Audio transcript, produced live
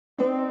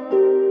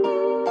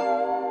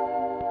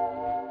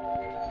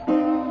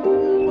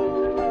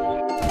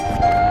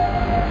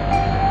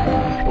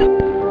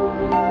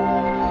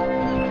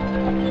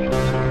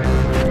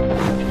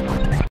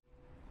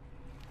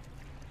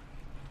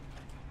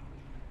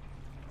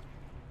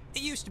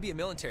It used to be a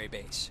military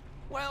base.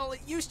 Well, it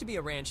used to be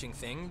a ranching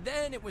thing,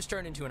 then it was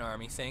turned into an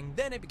army thing,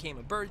 then it became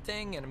a bird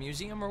thing and a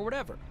museum or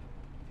whatever.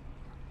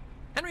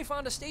 Henry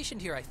Fonda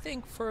stationed here, I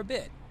think, for a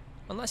bit.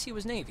 Unless he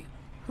was Navy.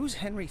 Who's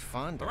Henry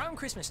Fonda? Around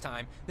Christmas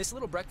time, this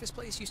little breakfast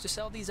place used to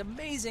sell these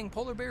amazing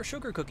polar bear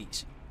sugar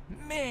cookies.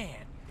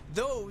 Man,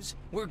 those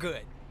were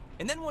good.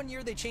 And then one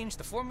year they changed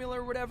the formula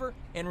or whatever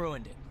and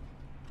ruined it.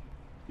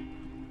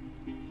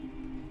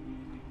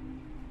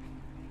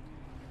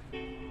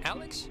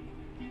 Alex?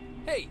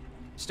 Hey,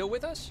 still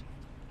with us?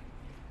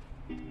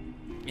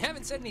 You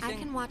haven't said anything. I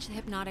can watch the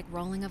hypnotic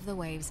rolling of the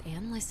waves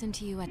and listen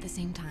to you at the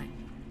same time.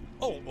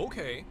 Oh,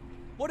 okay.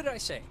 What did I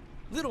say?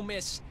 Little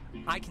miss,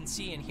 I can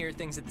see and hear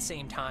things at the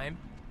same time.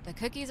 The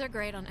cookies are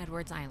great on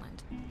Edwards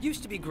Island.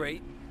 Used to be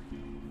great,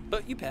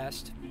 but you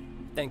passed.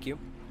 Thank you.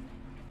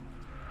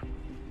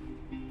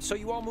 So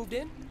you all moved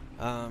in?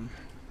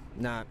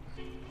 Not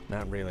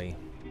really.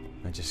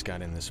 I just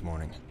got in this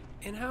morning.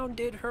 And how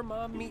did her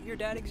mom meet your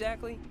dad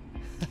exactly?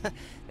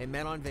 They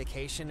met on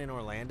vacation in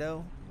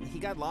Orlando. He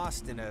got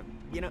lost in a...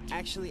 You know,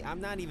 actually,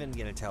 I'm not even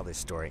gonna tell this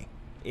story.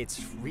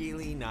 It's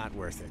really not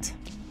worth it.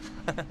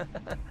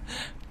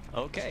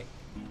 Okay.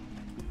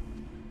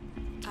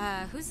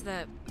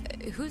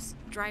 Who's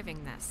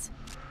driving this?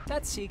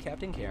 That's Sea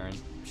Captain Karen.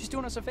 She's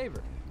doing us a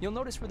favor. You'll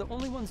notice we're the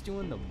only ones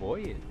doing the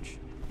voyage.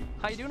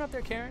 How you doing up there,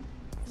 Karen?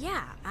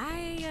 Yeah,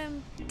 I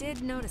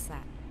did notice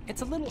that.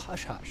 It's a little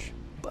hush-hush,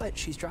 but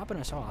she's dropping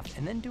us off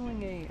and then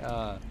doing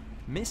a,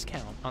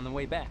 miscount on the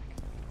way back,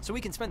 so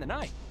we can spend the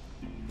night.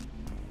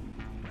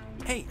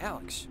 Hey,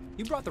 Alex,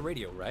 you brought the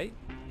radio, right?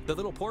 The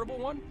little portable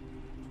one?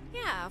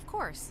 Yeah, of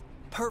course.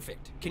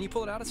 Perfect. Can you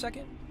pull it out a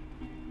second?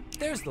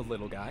 There's the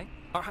little guy.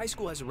 Our high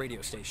school has a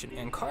radio station,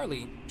 and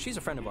Carly, she's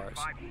a friend of ours.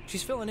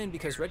 She's filling in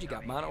because Reggie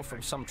got mono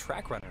from some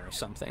track runner or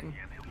something.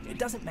 It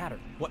doesn't matter.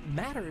 What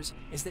matters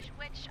is that...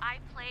 Which I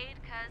played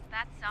because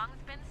that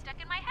song's been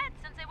stuck in my head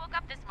since I woke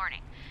up this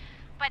morning.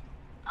 But,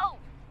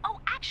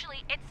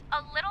 actually, it's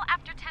a little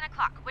after 10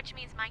 o'clock, which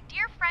means my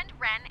dear friend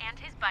Ren and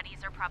his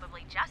buddies are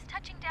probably just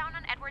touching down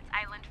on Edwards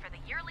Island for the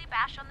yearly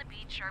bash on the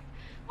beach, or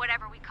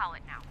whatever we call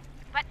it now.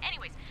 But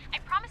anyways, I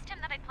promised him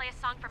that I'd play a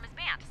song from his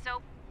band,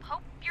 so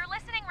hope you're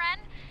listening,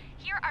 Ren.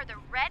 Here are the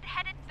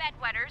Red-Headed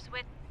Bedwetters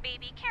with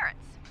Baby Carrots.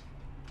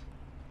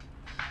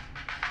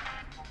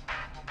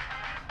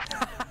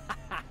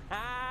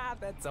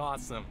 That's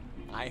awesome.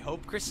 I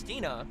hope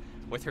Christina,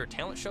 with her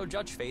talent show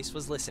judge face,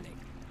 was listening.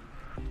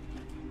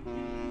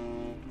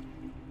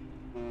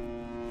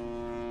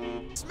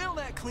 Smell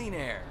that clean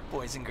air,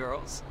 boys and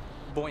girls.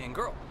 Boy and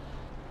girl.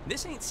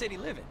 This ain't city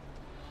living.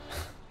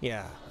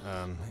 Yeah,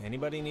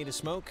 anybody need a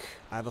smoke?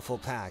 I have a full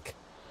pack.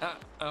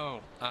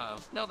 No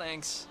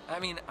thanks. I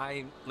mean,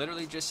 I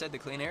literally just said the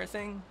clean air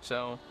thing,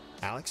 so...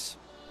 Alex,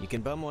 you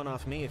can bum one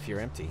off me if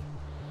you're empty.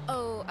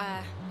 Oh,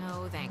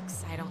 no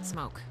thanks. I don't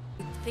smoke.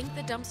 Think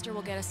the dumpster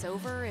will get us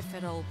over if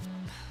it'll...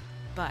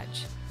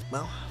 budge.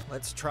 Well,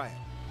 let's try it.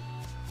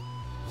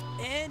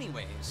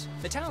 Anyways,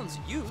 the town's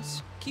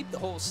youths keep the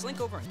whole slink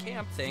over and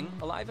camp thing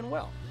alive and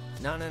well.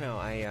 No,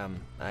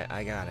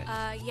 I got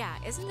it. Yeah,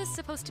 isn't this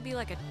supposed to be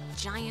like a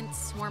giant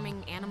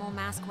swarming animal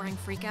mask wearing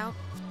freakout?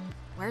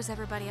 Where's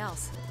everybody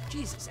else?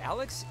 Jesus,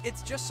 Alex,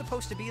 it's just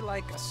supposed to be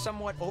like a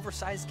somewhat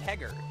oversized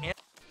kegger. And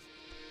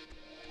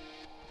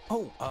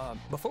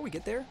before we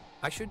get there,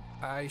 I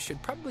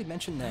should probably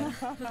mention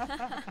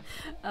that.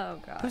 Oh,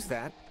 God. Who's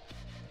that?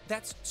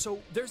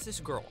 There's this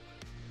girl,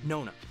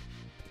 Nona.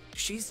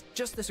 She's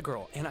just this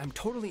girl, and I'm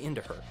totally into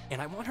her, and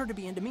I want her to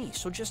be into me,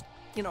 so just,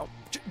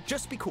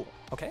 just be cool,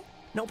 okay?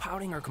 No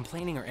pouting or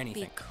complaining or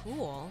anything. Be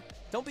cool?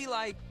 Don't be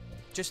like,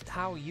 just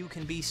how you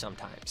can be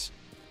sometimes.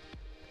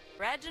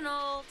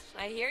 Reginald,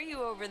 I hear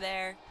you over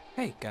there.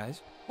 Hey,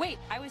 guys. Wait,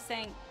 I was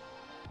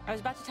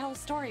about to tell a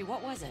story.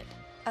 What was it?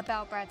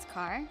 About Brad's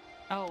car?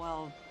 Oh,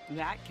 well,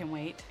 that can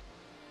wait.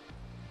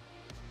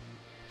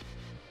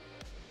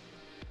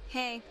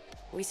 Hey.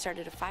 We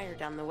started a fire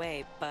down the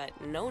way, but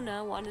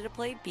Nona wanted to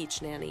play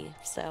beach nanny,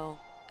 so...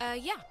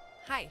 Yeah.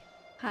 Hi.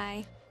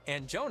 Hi.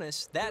 And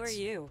Jonas, that's... Who are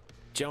you?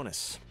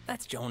 Jonas.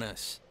 That's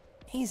Jonas.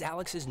 He's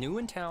Alex's new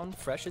in town,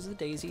 fresh as a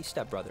daisy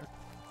stepbrother.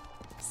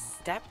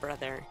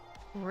 Stepbrother?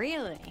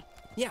 Really?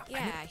 Yeah.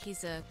 Yeah,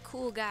 he's a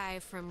cool guy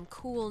from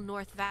cool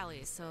North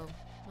Valley, so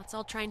let's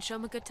all try and show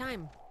him a good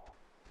time.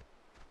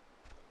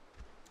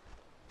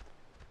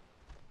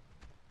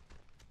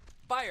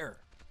 Fire!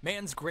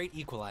 Man's great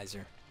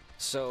equalizer.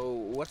 So,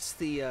 what's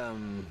the,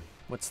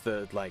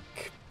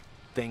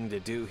 thing to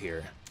do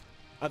here?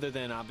 Other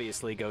than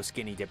obviously go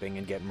skinny dipping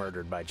and get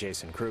murdered by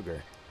Jason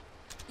Kruger.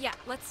 Yeah,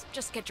 let's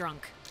just get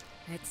drunk.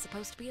 It's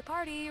supposed to be a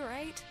party,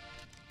 right?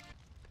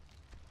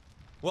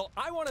 Well,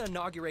 I want to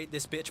inaugurate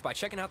this bitch by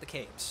checking out the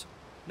caves.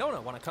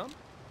 Nona, want to come?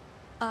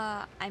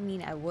 I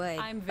mean, I would.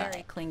 I'm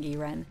very clingy,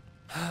 Ren.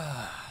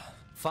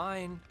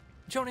 Fine.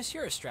 Jonas,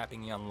 you're a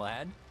strapping young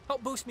lad.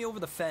 Help boost me over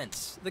the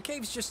fence. The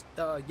cave's just,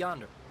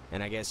 yonder.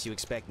 And I guess you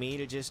expect me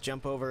to just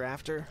jump over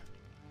after?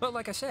 Well,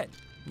 like I said,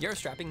 you're a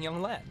strapping young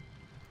lad.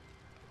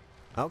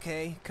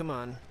 Okay, come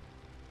on.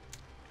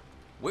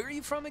 Where are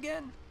you from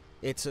again?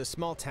 It's a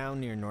small town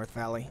near North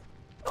Valley.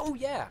 Oh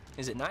yeah,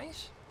 is it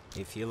nice?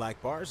 If you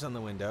like bars on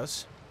the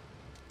windows.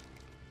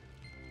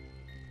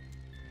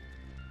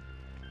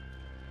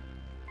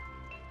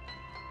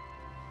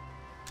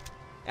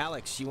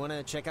 Alex, you want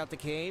to check out the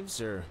caves,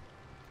 or...?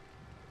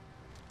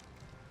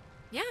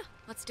 Yeah,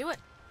 let's do it.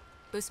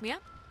 Boost me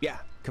up? Yeah,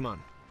 come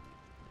on.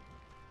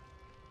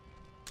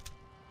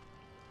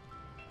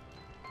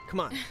 Come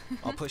on,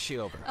 I'll push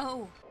you over.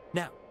 Oh.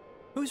 Now,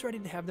 who's ready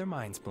to have their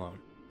minds blown?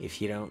 If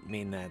you don't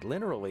mean that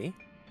literally.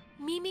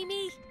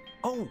 Me.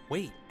 Oh,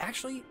 wait,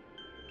 actually,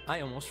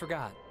 I almost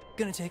forgot.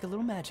 Gonna take a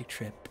little magic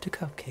trip to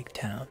Cupcake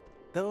Town.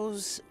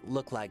 Those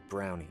look like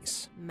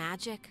brownies.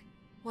 Magic?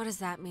 What does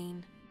that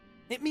mean?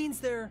 It means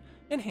they're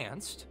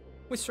enhanced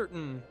with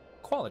certain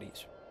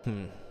qualities.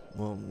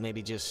 Well,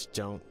 maybe just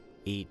don't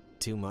eat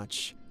too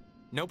much.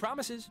 No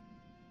promises.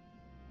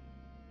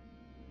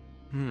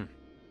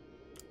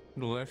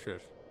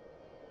 Delicious.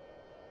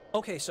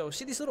 Okay, so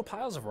see these little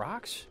piles of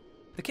rocks?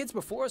 The kids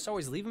before us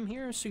always leave them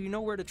here so you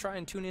know where to try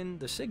and tune in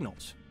the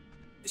signals.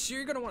 So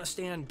you're gonna want to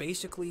stand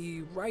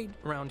basically right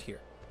around here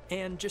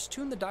and just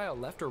tune the dial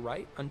left or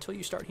right until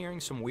you start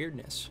hearing some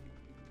weirdness.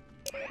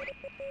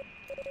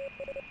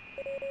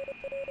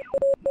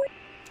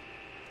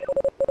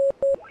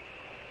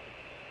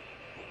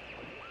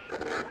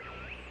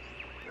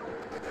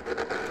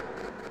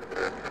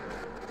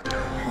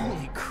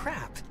 Holy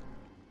crap!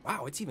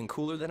 Wow, it's even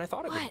cooler than I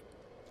thought it would. What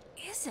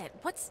is it?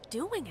 What's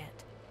doing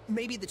it?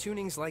 Maybe the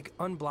tuning's like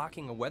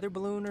unblocking a weather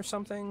balloon or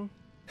something?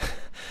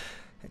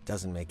 It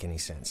doesn't make any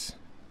sense.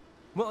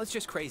 Well, it's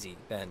just crazy,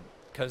 then,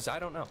 because I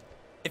don't know.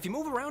 If you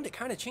move around, it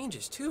kind of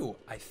changes too,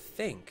 I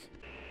think.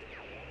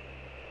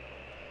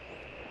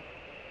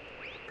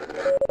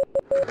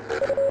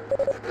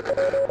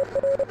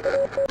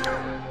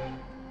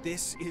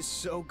 This is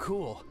so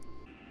cool.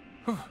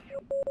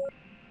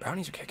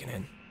 Brownies are kicking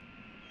in.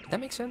 Did that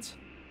make sense?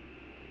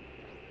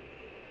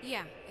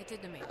 Yeah, it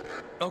did to me.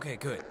 Okay,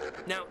 good.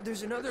 Now,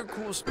 there's another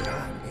cool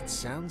spot. It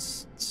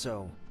sounds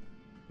so...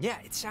 Yeah,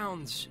 it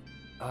sounds,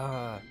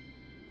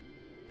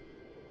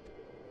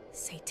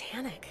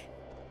 Satanic.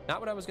 not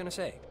what I was gonna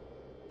say,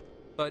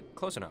 but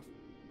close enough.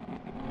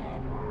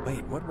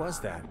 Wait, what was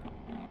that?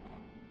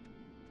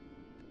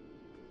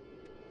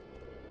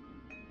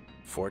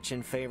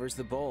 Fortune favors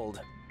the bold.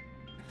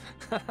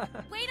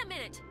 Wait a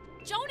minute!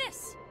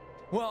 Jonas!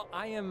 Well,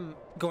 I am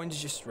going to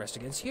just rest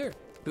against here,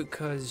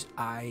 because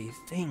I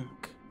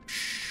think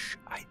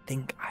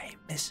I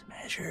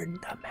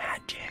mismeasured the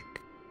magic.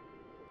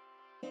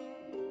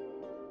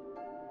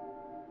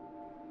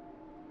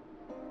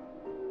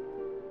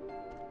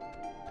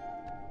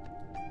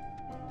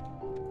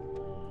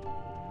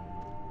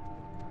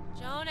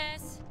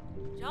 Jonas!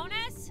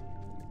 Jonas!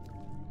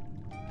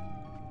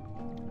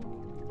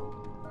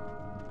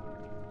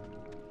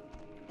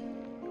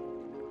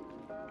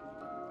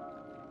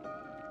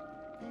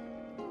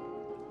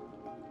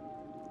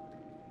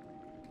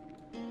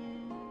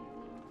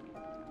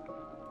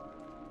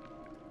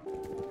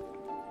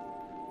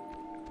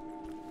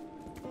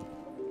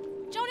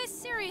 Jonas,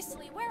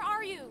 seriously, where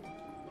are you?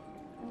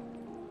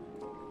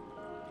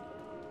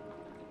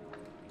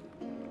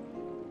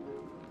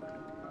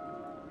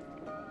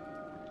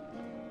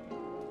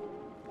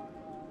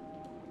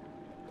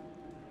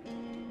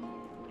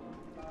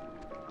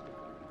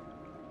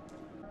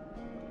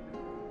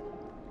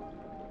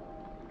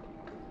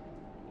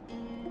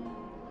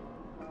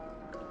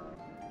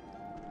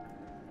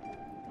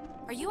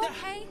 Are you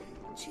okay?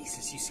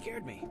 Jesus, you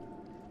scared me.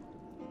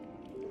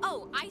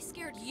 Oh, I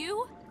scared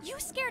you? You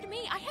scared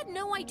me. I had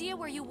no idea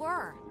where you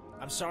were.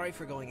 I'm sorry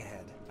for going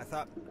ahead. I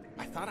thought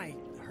I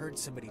heard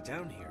somebody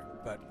down here,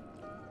 but,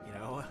 you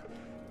know,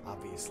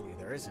 obviously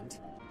there isn't.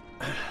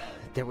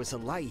 There was a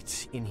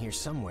light in here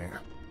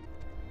somewhere.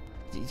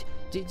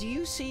 Did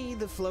you see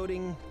the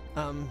floating,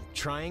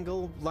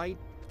 triangle light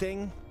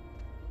thing?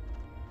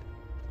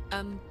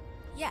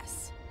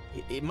 Yes.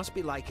 It must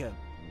be like a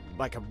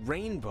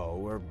rainbow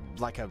or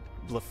like a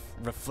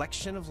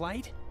reflection of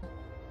light.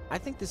 I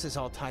think this is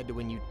all tied to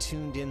when you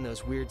tuned in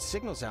those weird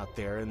signals out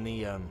there in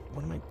the,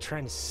 what am I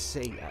trying to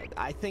say?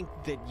 I think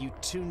that you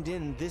tuned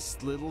in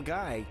this little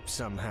guy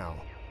somehow.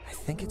 I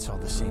think it's all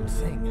the same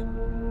thing.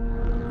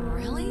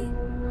 Really?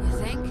 You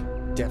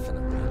think?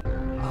 Definitely.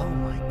 Oh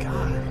my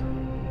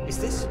god. Is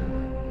this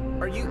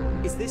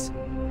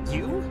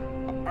you?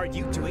 Are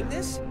you doing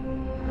this?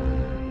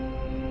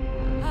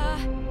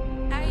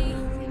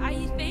 I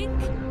think...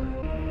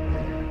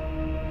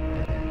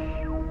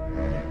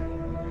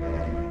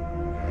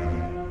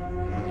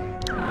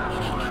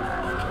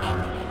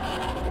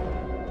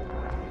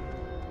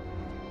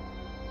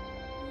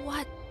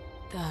 What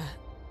the...